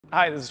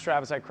Hi, this is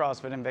Travis at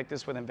CrossFit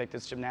Invictus with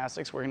Invictus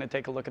Gymnastics. We're going to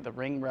take a look at the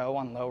ring row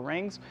on low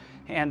rings.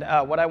 And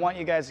what I want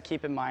you guys to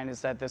keep in mind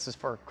is that this is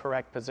for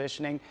correct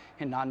positioning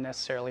and not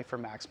necessarily for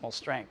maximal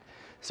strength.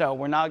 So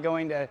we're not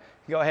going to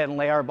go ahead and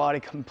lay our body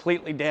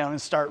completely down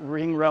and start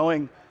ring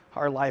rowing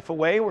our life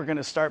away. We're going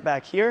to start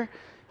back here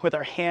with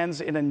our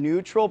hands in a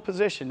neutral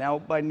position. Now,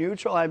 by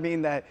neutral, I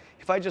mean that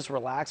if I just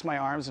relax my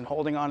arms and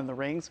holding on to the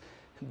rings,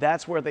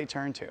 that's where they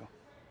turn to.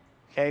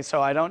 Okay,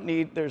 so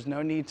there's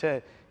no need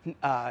to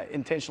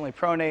intentionally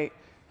pronate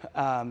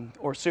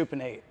or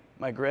supinate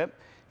my grip.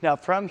 Now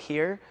from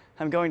here,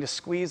 I'm going to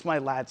squeeze my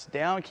lats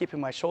down, keeping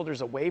my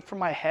shoulders away from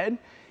my head,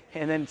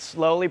 and then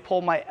slowly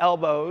pull my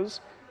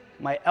elbows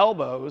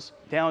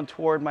down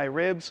toward my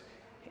ribs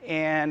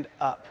and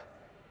up.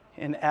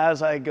 And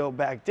as I go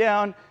back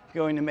down, I'm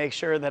going to make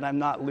sure that I'm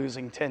not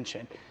losing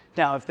tension.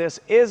 Now, if this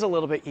is a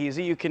little bit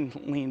easy, you can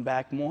lean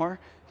back more.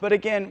 But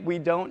again, we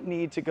don't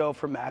need to go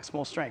for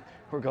maximal strength.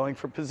 We're going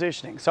for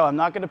positioning. So I'm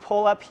not going to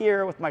pull up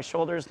here with my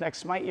shoulders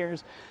next to my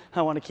ears.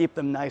 I want to keep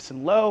them nice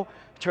and low,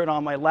 turn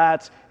on my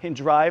lats, and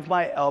drive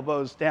my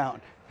elbows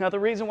down. Now, the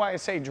reason why I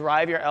say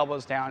drive your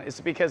elbows down is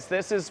because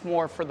this is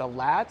more for the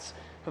lats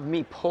of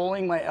me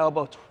pulling my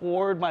elbow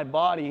toward my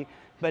body,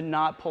 but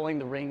not pulling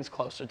the rings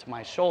closer to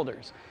my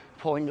shoulders.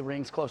 Pulling the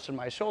rings closer to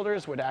my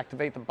shoulders would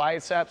activate the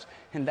biceps,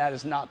 and that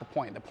is not the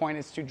point. The point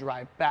is to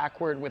drive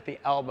backward with the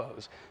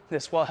elbows.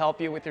 This will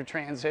help you with your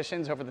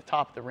transitions over the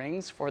top of the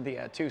rings for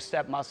the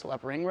two-step muscle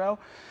up ring row.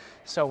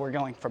 So we're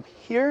going from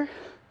here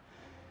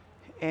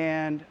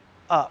and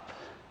up.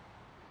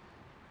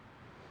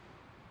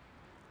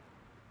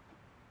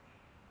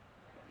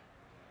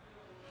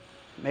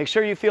 Make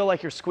sure you feel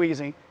like you're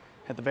squeezing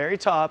at the very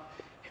top,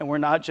 and we're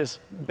not just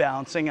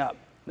bouncing up.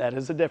 That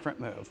is a different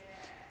move.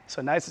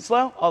 So nice and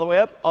slow, all the way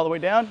up, all the way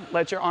down.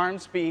 Let your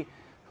arms be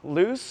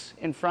loose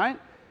in front,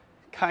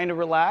 kind of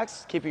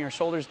relaxed, keeping your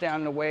shoulders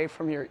down and away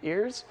from your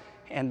ears,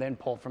 and then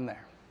pull from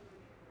there.